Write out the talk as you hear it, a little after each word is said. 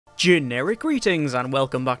Generic greetings and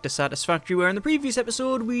welcome back to Satisfactory, where in the previous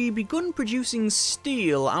episode we begun producing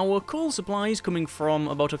steel. Our coal supply is coming from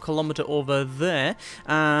about 1 kilometre over there,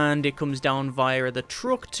 and it comes down via the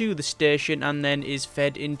truck to the station and then is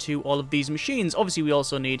fed into all of these machines. Obviously we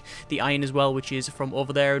also need the iron as well, which is from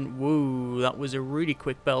over there, and whoa, that was a really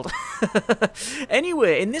quick belt.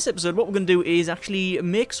 Anyway, in this episode what we're going to do is actually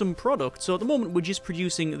make some product. So at the moment we're just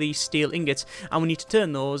producing the steel ingots, and we need to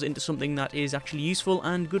turn those into something that is actually useful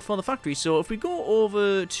and good for the factory. So if we go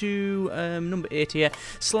over to number 8 here,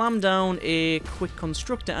 slam down a quick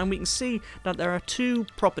constructor, and we can see that there are two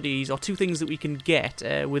properties or two things that we can get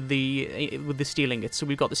with the steel ingots. So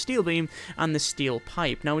we've got the steel beam and the steel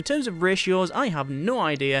pipe. Now in terms of ratios, I have no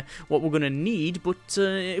idea what we're going to need, but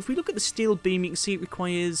if we look at the steel beam, you can see it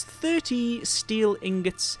requires 30 steel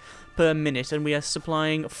ingots per minute, and we are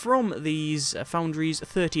supplying from these foundries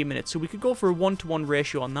 30 a minute, so we could go for a 1-to-1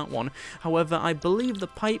 ratio on that one. However, I believe the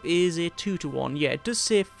pipe is a 2-to-1. Yeah, it does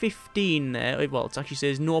say 15 there. Well, it actually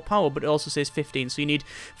says no power, but it also says 15, so you need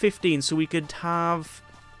 15. So we could have,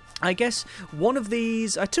 I guess, one of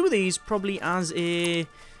these, two of these probably as a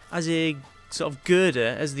sort of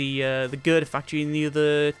girder, as the girder factory, and the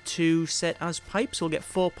other two set as pipes. So we'll get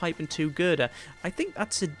 4 pipe and 2 girder. I think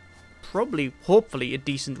that's hopefully a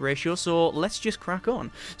decent ratio, so let's just crack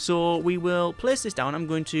on. So we will place this down. I'm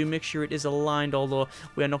going to make sure it is aligned, although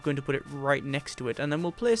we're not going to put it right next to it, and then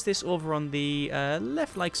we'll place this over on the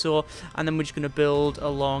left like so, and then we're just going to build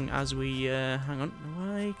along as we hang on,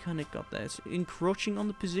 why can't it got there? It's encroaching on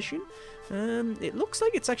the position. It looks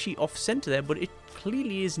like it's actually off center there, but it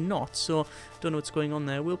clearly is not, so don't know what's going on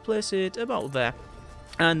there. We'll place it about there.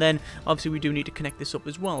 And then obviously we do need to connect this up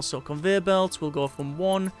as well, so conveyor belts will go from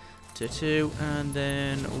 1 to 2, and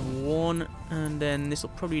then 1, and then this will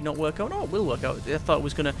probably not work out. Oh, it will work out. I thought it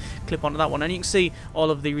was going to clip onto that one, and you can see all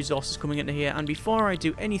of the resources coming into here. And before I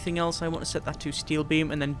do anything else, I want to set that to steel beam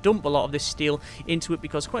and then dump a lot of this steel into it,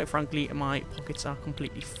 because quite frankly my pockets are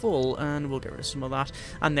completely full, and we'll get rid of some of that.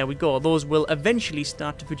 And there we go. Those will eventually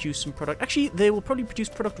start to produce some product. Actually, they will probably produce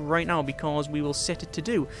product right now, because we will set it to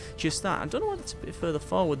do just that. I don't know why that's a bit further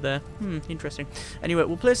forward there. Interesting. Anyway,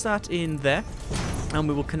 we'll place that in there, and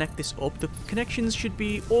we will connect this up. The connections should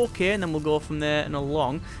be okay, and then we'll go from there and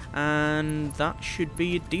along, and that should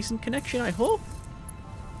be a decent connection, I hope.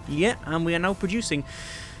 Yeah, and we are now producing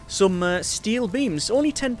some steel beams.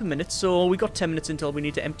 Only 10 per minute, so we got 10 minutes until we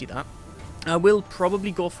need to empty that. I will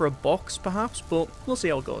probably go for a box perhaps, but we'll see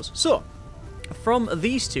how it goes. So from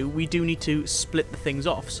these two we do need to split the things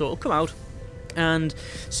off, so it'll come out and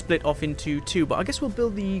split off into 2, but I guess we'll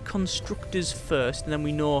build the constructors first, and then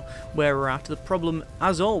we know where we're at. The problem,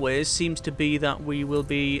 as always, seems to be that we will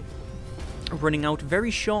be running out very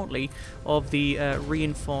shortly of the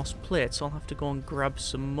reinforced plates, so I'll have to go and grab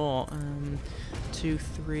some more. 2,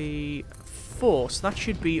 3, 4, so that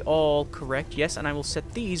should be all correct, yes, and I will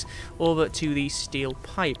set these over to the steel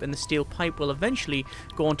pipe, and the steel pipe will eventually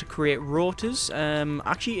go on to create rotors.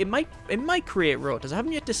 Actually, it might create rotors. I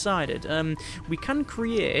haven't yet decided. We can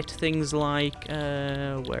create things like,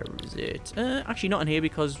 where is it? Actually, not in here,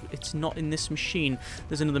 because it's not in this machine.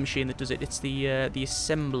 There's another machine that does it. It's the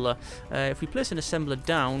assembler. If we place an assembler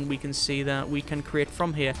down, we can see that we can create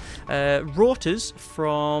from here rotors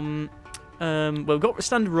from. Well, we've got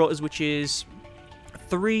standard rotors, which is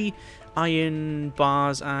 3 iron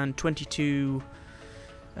bars and 22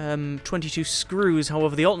 screws.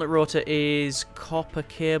 However, the alternate rotor is copper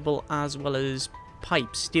cable as well as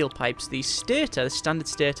pipes, steel pipes. The stator, the standard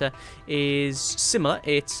stator, is similar.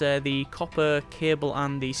 It's the copper cable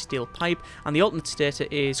and the steel pipe, and the alternate stator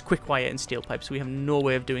is quick wire and steel pipe, so we have no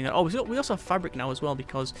way of doing that. Oh, we also have fabric now as well,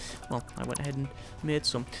 because, well, I went ahead and made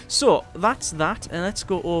some. So that's that, and let's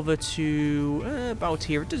go over to about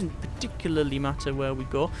here. It doesn't particularly matter where we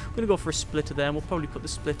go. We're going to go for a splitter there, and we'll probably put the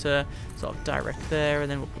splitter sort of direct there,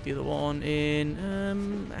 and then we'll put the other one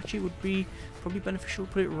in. Actually, it would be probably beneficial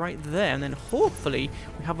to put it right there, and then hopefully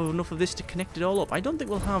we have enough of this to connect it all up. I don't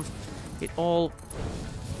think we'll have it all.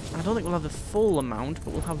 I don't think we'll have the full amount,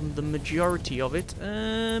 but we'll have the majority of it.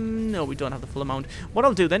 No, we don't have the full amount. What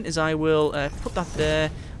I'll do then is I will put that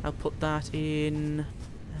there. I'll put that in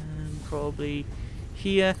probably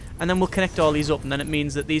here, and then we'll connect all these up, and then it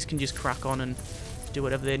means that these can just crack on and do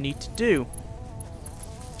whatever they need to do,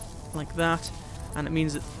 like that. And it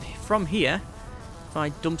means that from here if I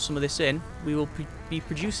dump some of this in, we will be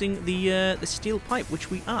producing the steel pipe, which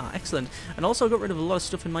we are. Excellent. And also got rid of a lot of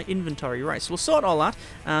stuff in my inventory. Right, so we'll sort all that,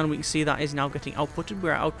 and we can see that is now getting outputted.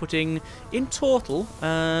 We're outputting, in total,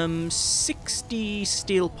 60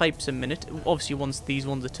 steel pipes a minute. Obviously, once these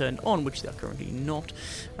ones are turned on, which they're currently not.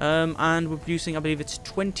 And we're producing, I believe it's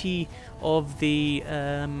 20 of the...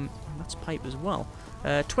 that's pipe as well.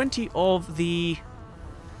 20 of the...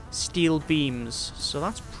 steel beams, so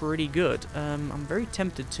that's pretty good. I'm very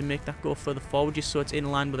tempted to make that go further forward just so it's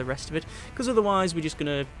in line with the rest of it, because otherwise we're just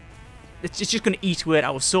gonna it's just gonna eat away at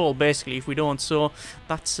our soul basically if we don't. So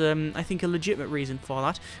that's I think a legitimate reason for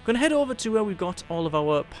that. Gonna head over to where we've got all of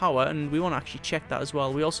our power, and we want to actually check that as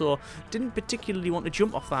well. We also didn't particularly want to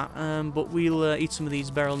jump off that, but we'll eat some of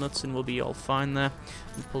these barrel nuts and we'll be all fine there.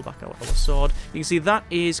 And pull back our sword. You can see that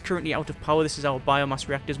is currently out of power. This is our biomass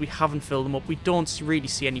reactors. We haven't filled them up. We don't really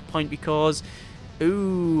see any point because...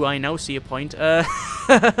 Ooh, I now see a point.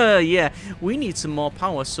 Yeah, we need some more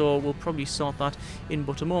power, so we'll probably sort that in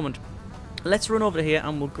but a moment. Let's run over to here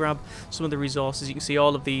and we'll grab some of the resources. You can see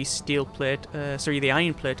all of the steel plate, the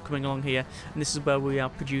iron plate coming along here, and this is where we are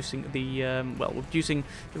producing the, well, we're producing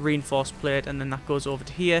the reinforced plate, and then that goes over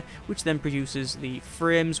to here, which then produces the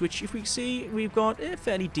frames, which if we see, we've got a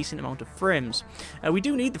fairly decent amount of frames. We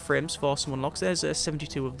do need the frames for some unlocks. There's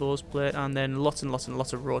 72 of those plate, and then lots and lots and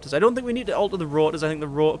lots of rotors. I don't think we need to alter the rotors. I think the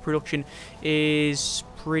rotor production is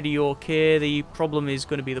pretty okay. The problem is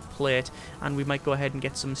going to be the plate, and we might go ahead and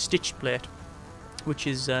get some stitched plate, which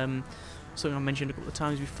is something I mentioned a couple of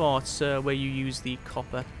times before. It's where you use the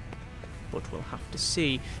copper, but we'll have to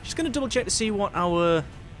see. Just going to double check to see what our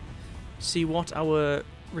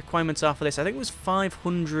requirements are for this. I think it was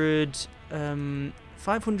 500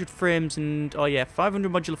 frames and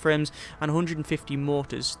 500 modular frames and 150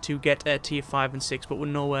 motors to get tier 5 and 6, but we're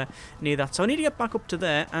nowhere near that. So I need to get back up to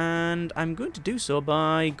there, and I'm going to do so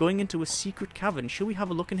by going into a secret cavern. Shall we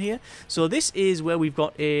have a look in here? So this is where we've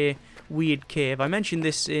got a weird cave. I mentioned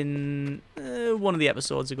this in one of the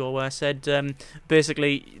episodes ago where I said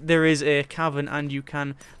basically there is a cavern and you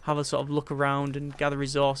can have a sort of look around and gather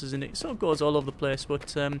resources, and it sort of goes all over the place,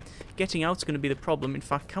 but getting out's going to be the problem. In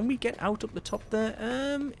fact, can we get out up the top there?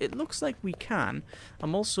 It looks like we can.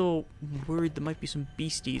 I'm also worried there might be some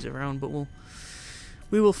beasties around, but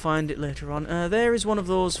we will find it later on. There is one of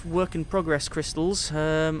those work-in-progress crystals.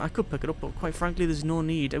 I could pick it up, but quite frankly, there's no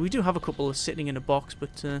need. We do have a couple sitting in a box,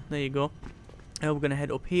 but there you go. We're going to head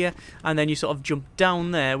up here, and then you sort of jump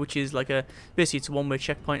down there, which is like basically it's a one-way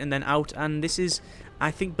checkpoint, and then out. And this is,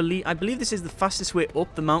 I believe this is the fastest way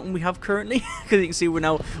up the mountain we have currently, because you can see we're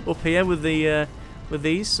now up here with the with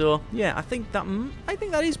these. So yeah, I think that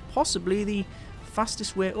is possibly the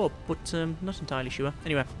fastest way up, but not entirely sure.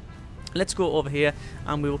 Anyway, let's go over here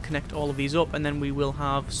and we will connect all of these up, and then we will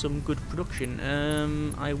have some good production.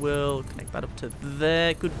 I will connect that up to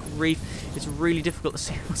there. Good grief, it's really difficult to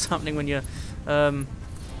see what's happening when you're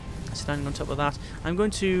standing on top of that. I'm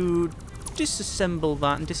going to disassemble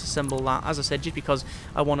that and disassemble that, as I said, just because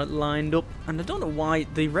I want it lined up, and I don't know why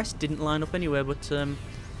the rest didn't line up anyway, but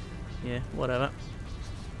yeah, whatever.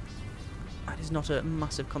 That is not a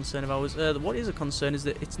massive concern of ours. What is a concern is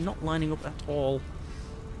that it's not lining up at all.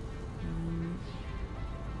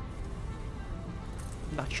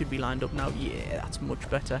 That should be lined up now. Yeah, that's much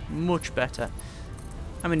better. Much better.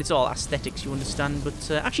 I mean, it's all aesthetics, you understand,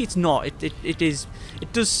 but actually it's not.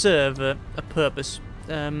 It does serve a purpose,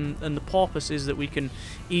 and the purpose is that we can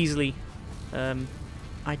easily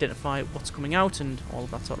identify what's coming out and all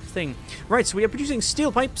of that sort of thing. Right, so we are producing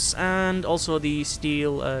steel pipes and also the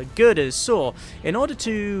steel girders. So in order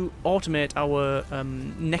to automate our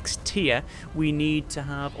next tier, we need to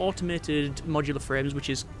have automated modular frames,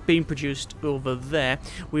 which is being produced over there.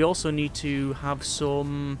 We also need to have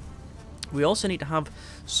some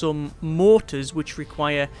motors which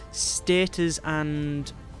require stators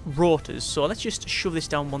and rotors. So let's just shove this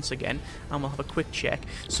down once again and we'll have a quick check.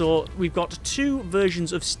 So we've got two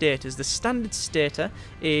versions of stators. The standard stator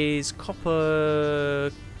is copper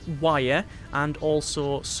wire and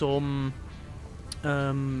also some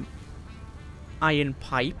iron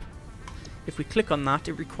pipe. If we click on that,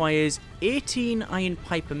 it requires 18 iron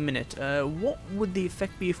pipe a minute. What would the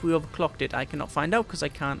effect be if we overclocked it? I cannot find out because I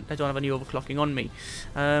don't have any overclocking on me.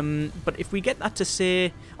 But if we get that to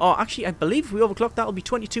say, oh, actually, I believe if we overclock, that will be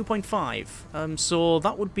 22.5. So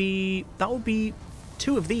that would be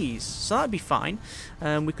two of these, so that'd be fine.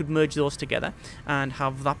 We could merge those together and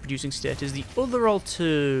have that producing status. The other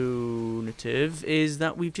alternative is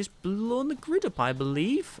that we've just blown the grid up, I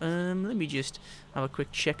believe. Let me just have a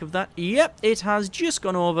quick check of that. Yep, it has just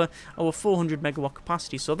gone over our 400 megawatt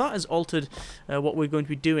capacity, so that has altered what we're going to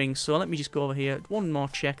be doing. So let me just go over here, one more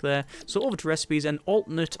check there. So over to recipes, and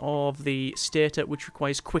alternate of the stator, which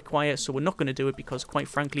requires quick wire, so we're not going to do it because, quite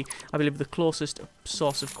frankly, I believe the closest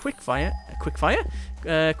source of quick wire,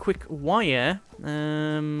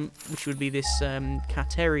 which would be this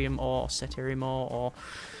caterium or ceterium or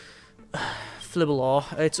flibble ore.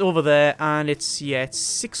 It's over there, and it's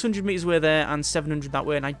 600 meters away there and 700 that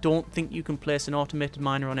way, and I don't think you can place an automated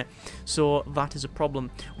miner on it, so that is a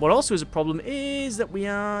problem. What also is a problem is that we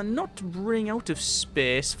are not running out of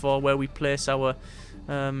space for where we place our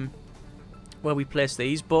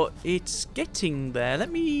these, but it's getting there.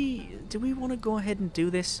 Do we want to go ahead and do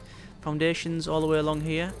this? Foundations all the way along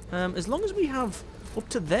here. As long as we have up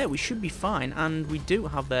to there, we should be fine, and we do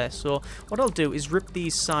have there. So what I'll do is rip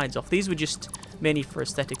these sides off. These were just mainly for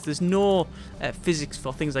aesthetics. There's no physics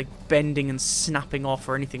for things like bending and snapping off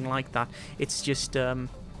or anything like that. It's just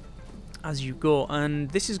as you go, and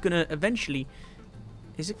this is going to eventually...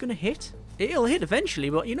 Is it going to hit? It'll hit eventually,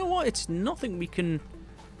 but you know what? It's nothing we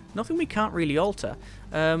can't really alter.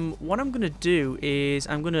 What I'm going to do is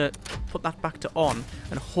I'm going to put that back to on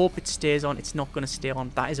and hope it stays on. It's not going to stay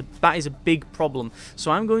on. That is a big problem.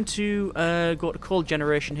 So I'm going to go to coal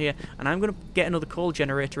generation here, and I'm going to get another coal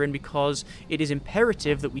generator in because it is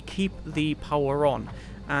imperative that we keep the power on.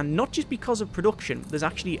 And not just because of production. There's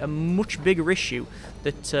actually a much bigger issue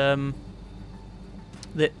that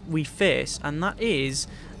that we face, and that is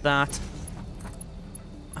that...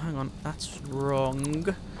 Hang on, that's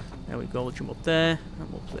wrong. There we go, we'll jump up there,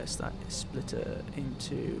 and we'll place that splitter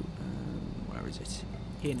into, where is it?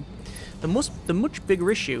 In. The much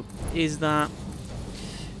bigger issue is that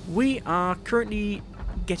we are currently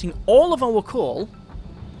getting all of our coal,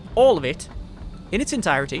 all of it, in its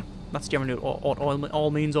entirety, that's generally what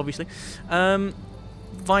all means, obviously,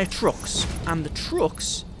 via trucks. And the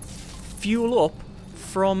trucks fuel up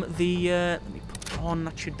from the, let me put it on,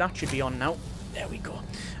 that should be on now. There we go.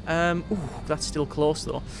 Ooh, that's still close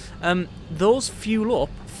though. Those fuel up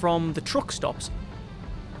from the truck stops,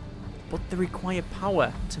 but they require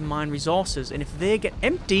power to mine resources, and if they get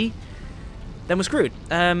empty, then we're screwed.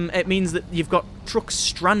 It means that you've got trucks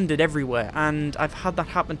stranded everywhere, and I've had that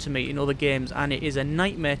happen to me in other games, and it is a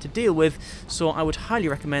nightmare to deal with. So I would highly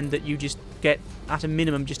recommend that you just get, at a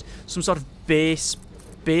minimum, just some sort of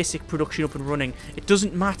basic production up and running. It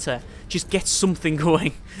doesn't matter, just get something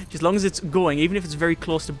going. Just as long as it's going, even if it's very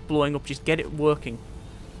close to blowing up, just get it working.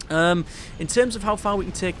 In terms of how far we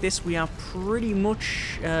can take this, we are pretty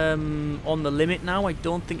much on the limit now. I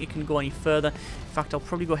don't think it can go any further. In fact, I'll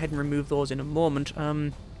probably go ahead and remove those in a moment.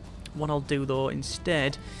 What I'll do though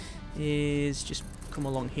instead is just come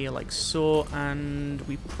along here like so, and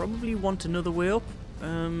we probably want another way up.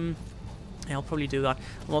 Yeah, I'll probably do that.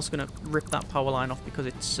 I'm also going to rip that power line off because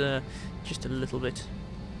it's just a little bit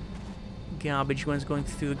garbage when it's going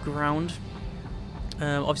through the ground.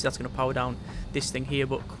 Obviously that's going to power down this thing here,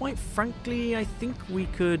 but quite frankly I think we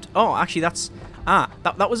could... Oh, actually that's...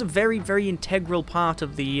 that was a very, very integral part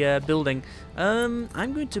of the building. I'm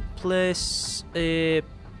going to place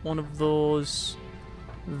one of those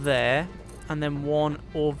there, and then one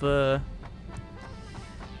over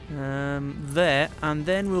there, and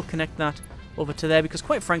then we'll connect that over to there, because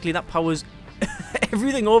quite frankly that powers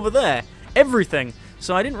everything over there. Everything!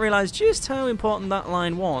 So I didn't realise just how important that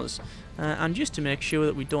line was. And just to make sure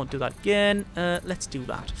that we don't do that again, let's do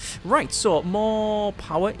that. Right, so more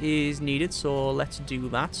power is needed, so let's do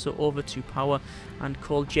that. So over to power and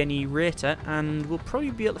coal generator, and we'll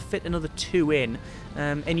probably be able to fit another 2 in.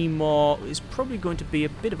 Any more is probably going to be a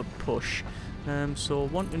bit of a push. So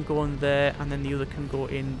one can go in there, and then the other can go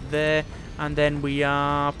in there, and then we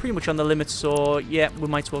are pretty much on the limit. So yeah, we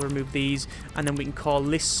might as well remove these, and then we can call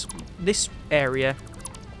this area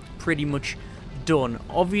pretty much done.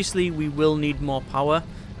 Obviously we will need more power,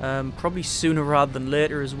 probably sooner rather than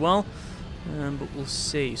later as well, but we'll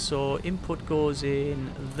see. So input goes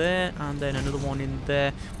in there, and then another one in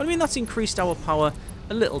there. But I mean, that's increased our power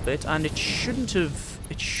a little bit, and it shouldn't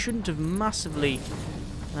have massively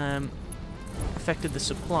affected the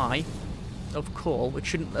supply of coal. It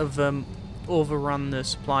shouldn't have overrun the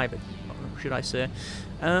supply of it, should I say.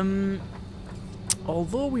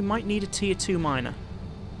 Although we might need a tier 2 miner,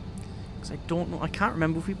 because I don't know, I can't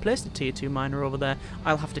remember if we placed a tier 2 miner over there.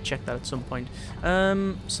 I'll have to check that at some point.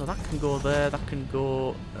 So that can go there, that can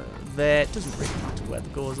go there. It doesn't really matter where they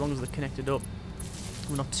go as long as they're connected up.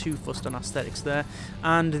 We're not too fussed on aesthetics there.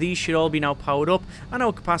 And these should all be now powered up, and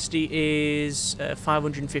our capacity is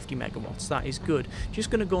 550 megawatts. That is good.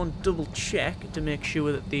 Just going to go and double check to make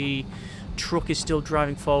sure that the truck is still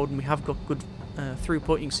driving forward and we have got good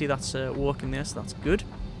throughput. You can see that's working there, so that's good.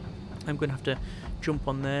 I'm going to have to jump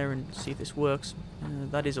on there and see if this works.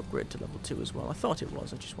 That is upgraded to level 2 as well. I thought it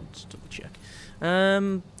was, I just wanted to double check.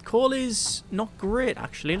 Coal is not great,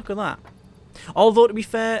 actually. Look at that. Although, to be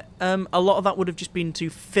fair, a lot of that would have just been to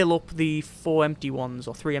fill up the 4 empty ones,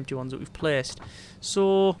 or 3 empty ones that we've placed.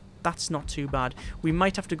 So, that's not too bad. We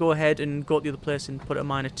might have to go ahead and go to the other place and put a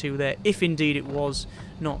 -2 there, if indeed it was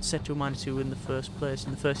not set to a -2 in the first place,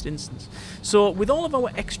 in the first instance. So, with all of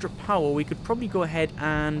our extra power, we could probably go ahead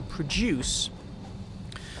and produce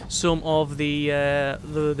some of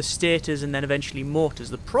the stators and then eventually motors.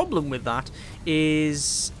 The problem with that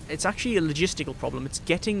is it's actually a logistical problem. It's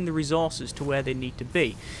getting the resources to where they need to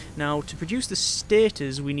be. Now, to produce the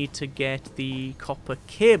stators, we need to get the copper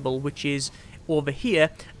cable, which is over here,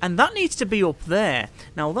 and that needs to be up there.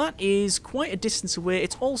 Now, that is quite a distance away.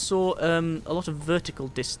 It's also a lot of vertical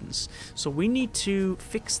distance, so we need to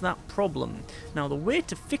fix that problem. Now, the way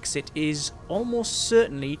to fix it is almost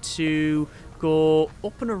certainly to go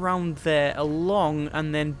up and around there, along,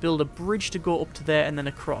 and then build a bridge to go up to there and then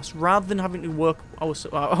across, rather than having to work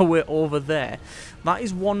our way over there. That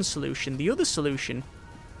is one solution. The other solution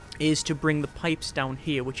is to bring the pipes down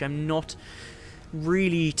here, which I'm not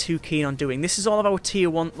really too keen on doing. This is all of our tier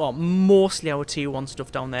 1, well, mostly our tier 1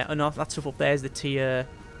 stuff down there, and that stuff up there is the tier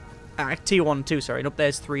 1 and 2, sorry, and up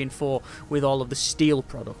there's 3 and 4 with all of the steel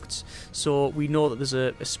products. So we know that there's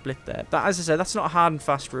a split there. But as I said, that's not a hard and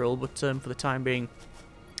fast rule, but for the time being,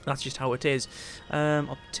 that's just how it is.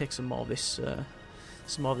 I'll take some more of this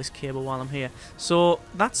cable while I'm here. So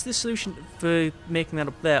that's the solution for making that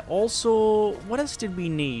up there. Also, what else did we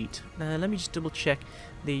need? Let me just double check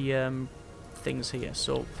the things here.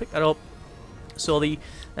 So pick that up. So the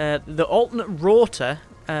alternate rotor,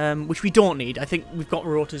 which we don't need. I think we've got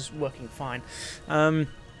rotors working fine.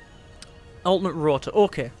 Alternate rotor.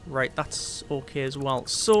 Okay, right, that's okay as well.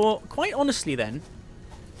 So, quite honestly then,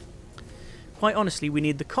 we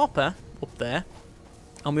need the copper up there,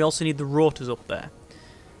 and we also need the rotors up there.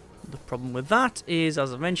 The problem with that is,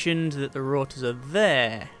 as I mentioned, that the rotors are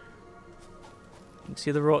there. You can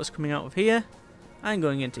see the rotors coming out of here and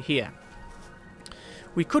going into here.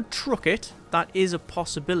 We could truck it. That is a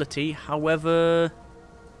possibility. However,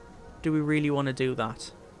 do we really want to do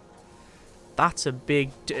that? That's a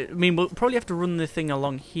big... I mean, we'll probably have to run the thing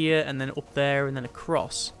along here and then up there and then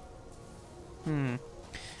across.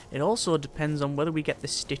 It also depends on whether we get the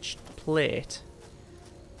stitched plate,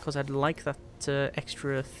 because I'd like that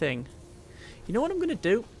extra thing. You know what I'm going to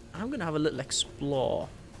do? I'm going to have a little explore.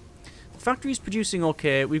 The factory's producing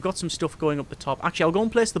okay. We've got some stuff going up the top. Actually, I'll go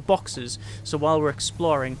and place the boxes, so while we're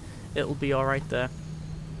exploring, it'll be alright there.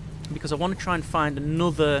 Because I want to try and find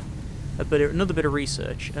another bit of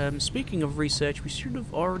research. Speaking of research, we should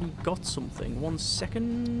have already got something. 1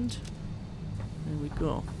 second. There we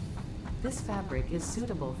go. This fabric is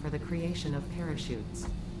suitable for the creation of parachutes.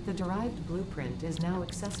 The derived blueprint is now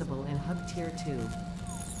accessible in Hub Tier 2.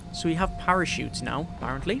 So we have parachutes now,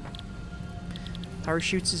 apparently.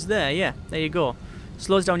 Parachutes is there, yeah. There you go.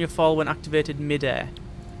 Slows down your fall when activated mid-air.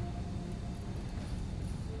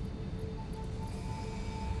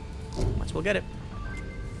 Might as well get it.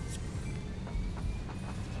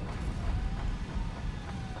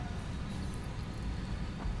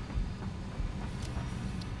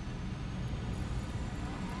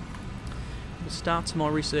 We'll start some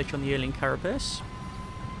more research on the alien carapace,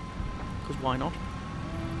 because why not?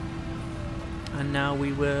 And now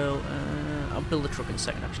we will... I'll build a truck in a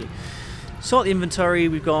second, actually. Sort the inventory.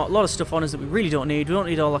 We've got a lot of stuff on us that we really don't need. We don't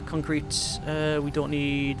need all that concrete. We don't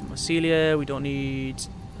need mycelia. We don't need...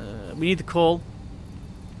 we need the coal.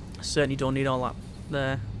 Certainly don't need all that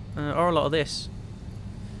there. Or a lot of this.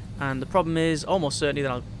 And the problem is, almost certainly,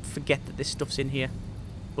 that I'll forget that this stuff's in here.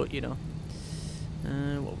 But, you know. What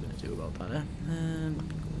are we going to do about that? I'm not going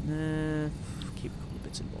to go in there. Keep a couple of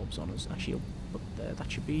bits and bobs on us. Actually, I'll put there.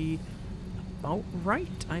 That should be about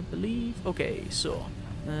right, I believe. Okay, so...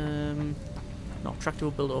 no, tractor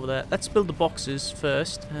will build over there. Let's build the boxes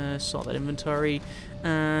first. Sort that inventory.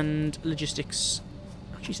 And logistics...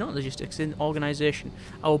 Actually, it's not logistics, in organisation.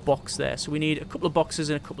 Our box there. So we need a couple of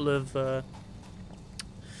boxes and a couple of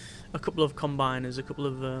combiners, a couple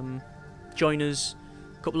of joiners,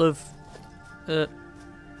 a couple of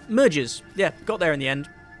mergers. Yeah, got there in the end.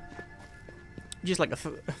 Just like a...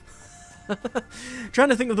 trying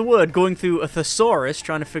to think of the word, going through a thesaurus,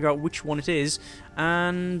 trying to figure out which one it is.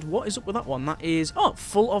 And what is up with that one? That is, oh,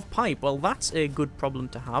 full of pipe. Well, that's a good problem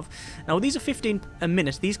to have. Now, these are 15 a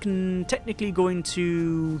minute. These can technically go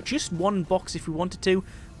into just one box if we wanted to.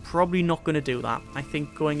 Probably not going to do that. I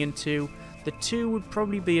think going into The 2 would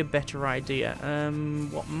probably be a better idea.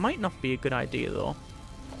 What might not be a good idea, though,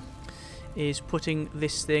 is putting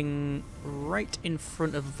this thing right in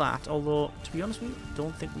front of that. Although, to be honest with you, I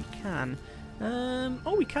don't think we can.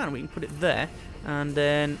 Oh, we can. We can put it there. And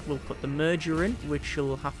then we'll put the merger in, which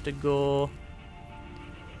will have to go...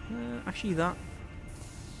 actually, that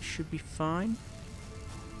should be fine.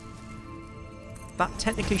 That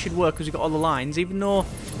technically should work because we've got all the lines. Even though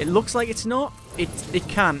it looks like it's not, it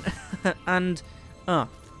can. And,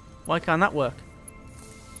 why can't that work?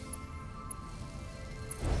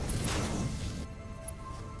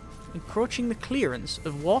 Encroaching the clearance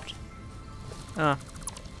of what?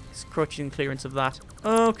 It's encroaching the clearance of that.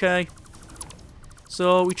 Okay.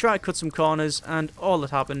 So we tried to cut some corners, and all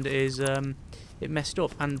that happened is it messed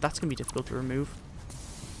up, and that's going to be difficult to remove.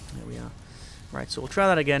 There we are. Right, so we'll try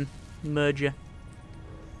that again. Merger.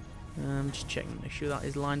 Just checking, make sure that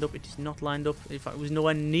is lined up. It is not lined up. In fact, it was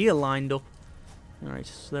nowhere near lined up. Alright,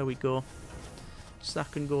 so there we go. So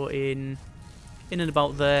that can go in and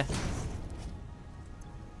about there.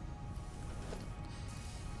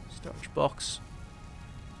 Storage box.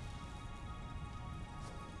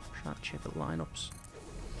 Try to check the lineups.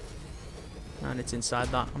 And it's inside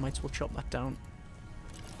that. I might as well chop that down.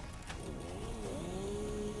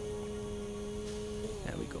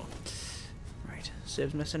 There we go. Right,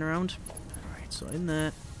 saves messing around. Alright, so in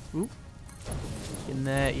there. Ooh. In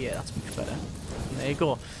there. Yeah, that's much better. And there you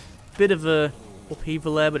go. Bit of a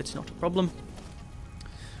upheaval there, but it's not a problem.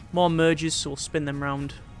 More merges, so we'll spin them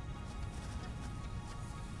round.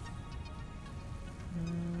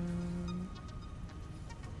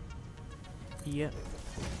 Yep.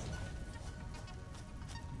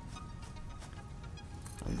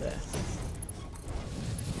 And there.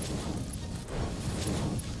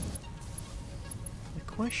 The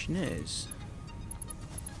question is,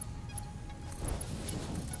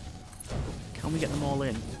 can we get them all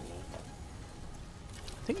in? I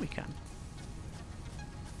think we can.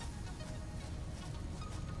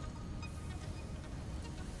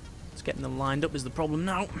 It's getting them lined up is the problem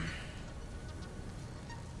now.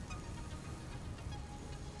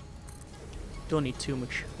 Don't need too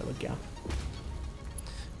much of a gap.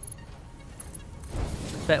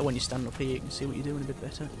 Better when you stand up here, you can see what you're doing a bit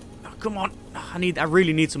better. Oh, come on! I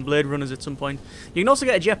really need some Blade Runners at some point. You can also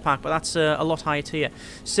get a jetpack, but that's a lot higher tier.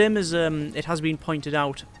 Same as it has been pointed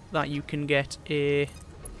out that you can get a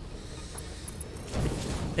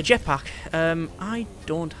jetpack. I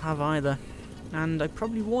don't have either, and I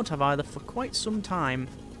probably won't have either for quite some time,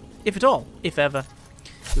 if at all, if ever.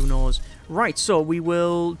 Who knows? Right, so we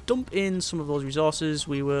will dump in some of those resources.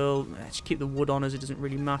 We will just keep the wood on as it doesn't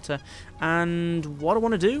really matter. And what I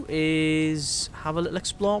want to do is have a little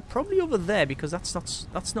explore, probably over there, because that's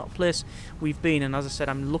not a place we've been. And as I said,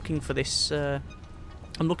 I'm looking for this. I'm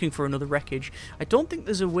looking for another wreckage. I don't think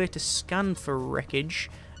there's a way to scan for wreckage.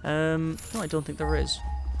 No, I don't think there is.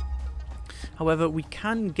 However, we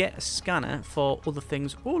can get a scanner for other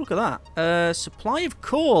things. Oh, look at that! Supply of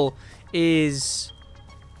coal is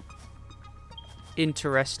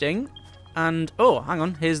interesting. And oh, hang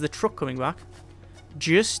on, here's the truck coming back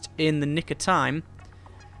just in the nick of time.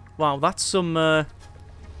 Wow, that's some that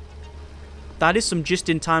is some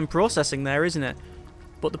just-in-time processing there, isn't it?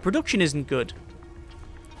 But the production isn't good.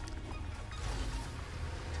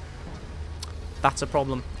 That's a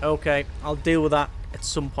problem. Okay, I'll deal with that at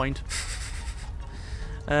some point.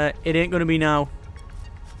 It ain't gonna be now.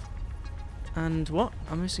 And what?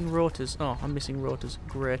 I'm missing rotors. Oh, I'm missing rotors.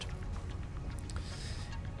 Great.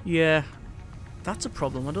 Yeah, that's a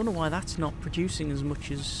problem. I don't know why that's not producing as much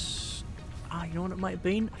as... Ah, you know what it might have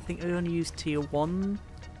been? I think I only used tier 1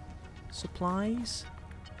 supplies.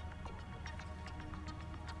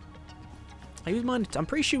 I used mine. I'm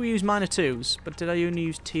pretty sure we used minor 2s, but did I only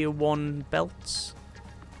use tier 1 belts?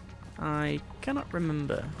 I cannot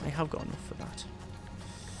remember. I have got enough for that.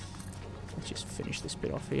 Let's just finish this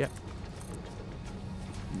bit off here.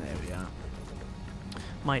 There we are.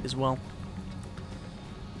 Might as well.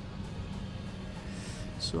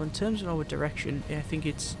 So in terms of our direction, I think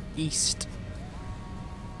it's east.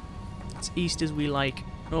 It's east as we like.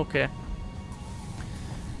 Okay.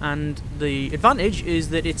 And the advantage is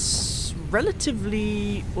that it's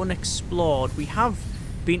relatively unexplored. We have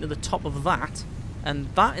been to the top of that, and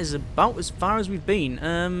that is about as far as we've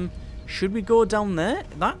been. Should we go down there?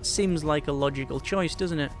 That seems like a logical choice,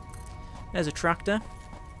 doesn't it? There's a tractor.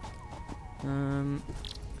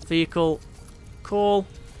 Vehicle. Coal.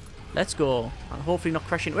 Let's go. And hopefully not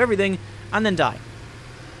crash into everything and then die.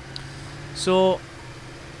 So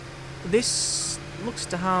this looks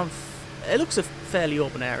to have... It looks a fairly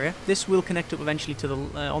open area. This will connect up eventually to the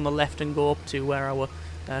on the left and go up to where our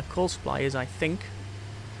coal supply is, I think.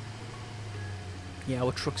 Yeah,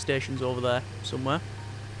 our truck station's over there somewhere.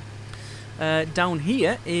 Down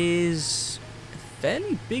here is a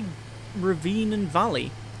fairly big ravine and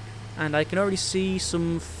valley. And I can already see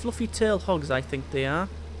some fluffy tail hogs, I think they are.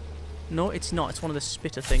 No, it's not. It's one of the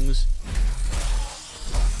spitter things.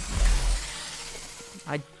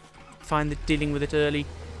 I find that dealing with it early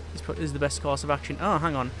is the best course of action. Oh,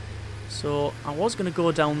 hang on. So, I was going to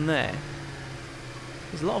go down there.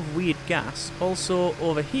 There's a lot of weird gas. Also,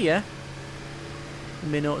 over here, you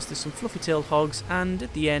may notice there's some fluffy-tailed hogs, and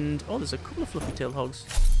at the end... Oh, there's a couple of fluffy-tailed hogs.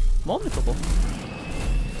 More than a couple.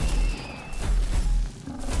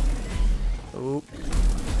 Oh.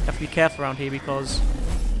 Have to be careful around here because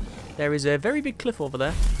there is a very big cliff over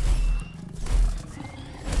there.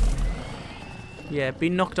 Yeah,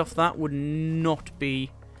 being knocked off that would not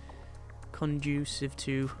be conducive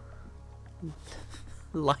to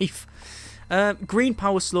life. Green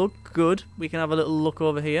power slug, good. We can have a little look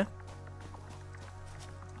over here.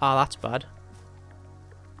 Ah, that's bad.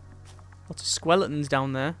 Lots of skeletons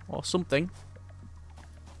down there, or something.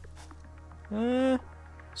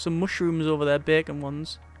 Some mushrooms over there, bacon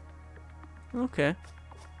ones. Okay.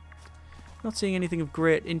 Not seeing anything of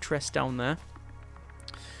great interest down there.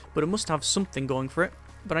 But it must have something going for it.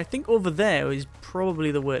 But I think over there is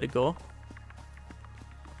probably the way to go.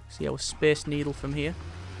 See our space needle from here.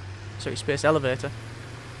 Sorry, space elevator.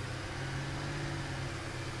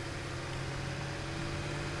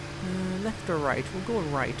 Left or right? We'll go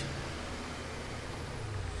right.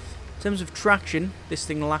 In terms of traction, this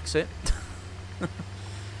thing lacks it.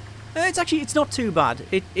 It's not too bad.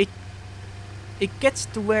 It gets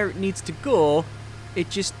to where it needs to go. It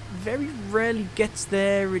just very rarely gets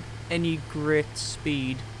there at any great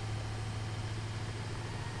speed.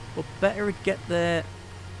 But better it get there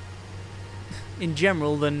in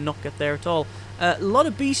general than not get there at all. A lot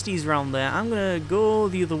of beasties around there. I'm gonna go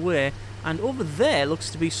the other way, and over there looks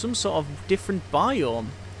to be some sort of different biome.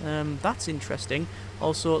 That's interesting.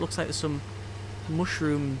 Also, it looks like there's some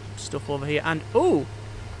mushroom stuff over here. And oh,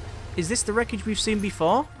 is this the wreckage we've seen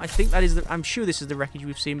before? I think that is. I'm sure this is the wreckage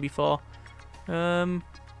we've seen before. Yeah,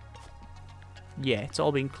 it's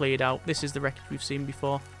all been cleared out. This is the wreckage we've seen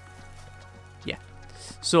before. Yeah.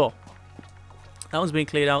 So that one's been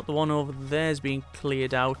cleared out. The one over there's been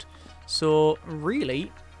cleared out. So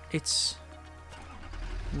really, it's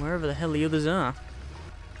wherever the hell the others are.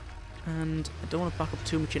 And I don't want to back up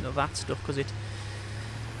too much into that stuff because it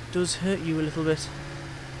does hurt you a little bit.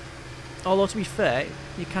 Although, to be fair,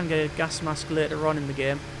 you can get a gas mask later on in the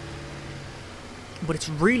game. But it's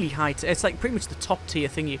really high. It's like pretty much the top tier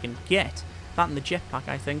thing you can get. That and the jetpack,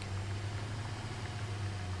 I think.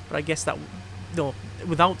 But I guess that... No,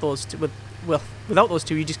 without those two... without those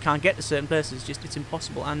two, you just can't get to certain places. It's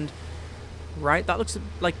impossible. And... Right, that looks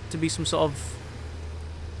like to be some sort of...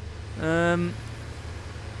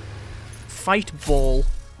 fight ball.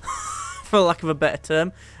 For lack of a better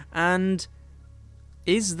term. And...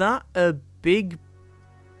 Is that a big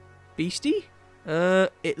beastie?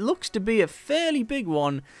 It looks to be a fairly big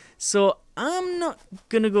one, so I'm not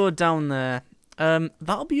gonna go down there.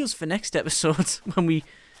 That'll be us for next episode when we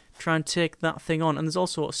try and take that thing on. And there's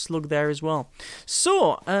also a slug there as well.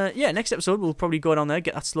 So, yeah, next episode we'll probably go down there,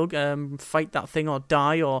 get that slug, fight that thing or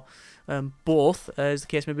die, or both, as the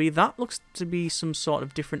case may be. That looks to be some sort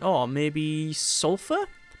of different, or maybe sulfur,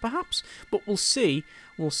 perhaps? But we'll see.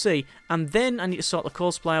 We'll see. And then I need to sort the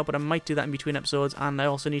coal supply out, but I might do that in between episodes. And I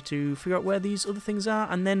also need to figure out where these other things are.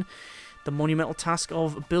 And then the monumental task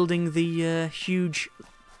of building the huge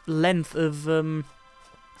length of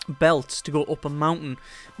belts to go up a mountain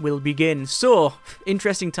will begin. So,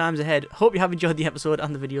 interesting times ahead. Hope you have enjoyed the episode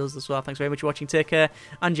and the videos as well. Thanks very much for watching. Take care,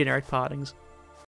 and generic partings.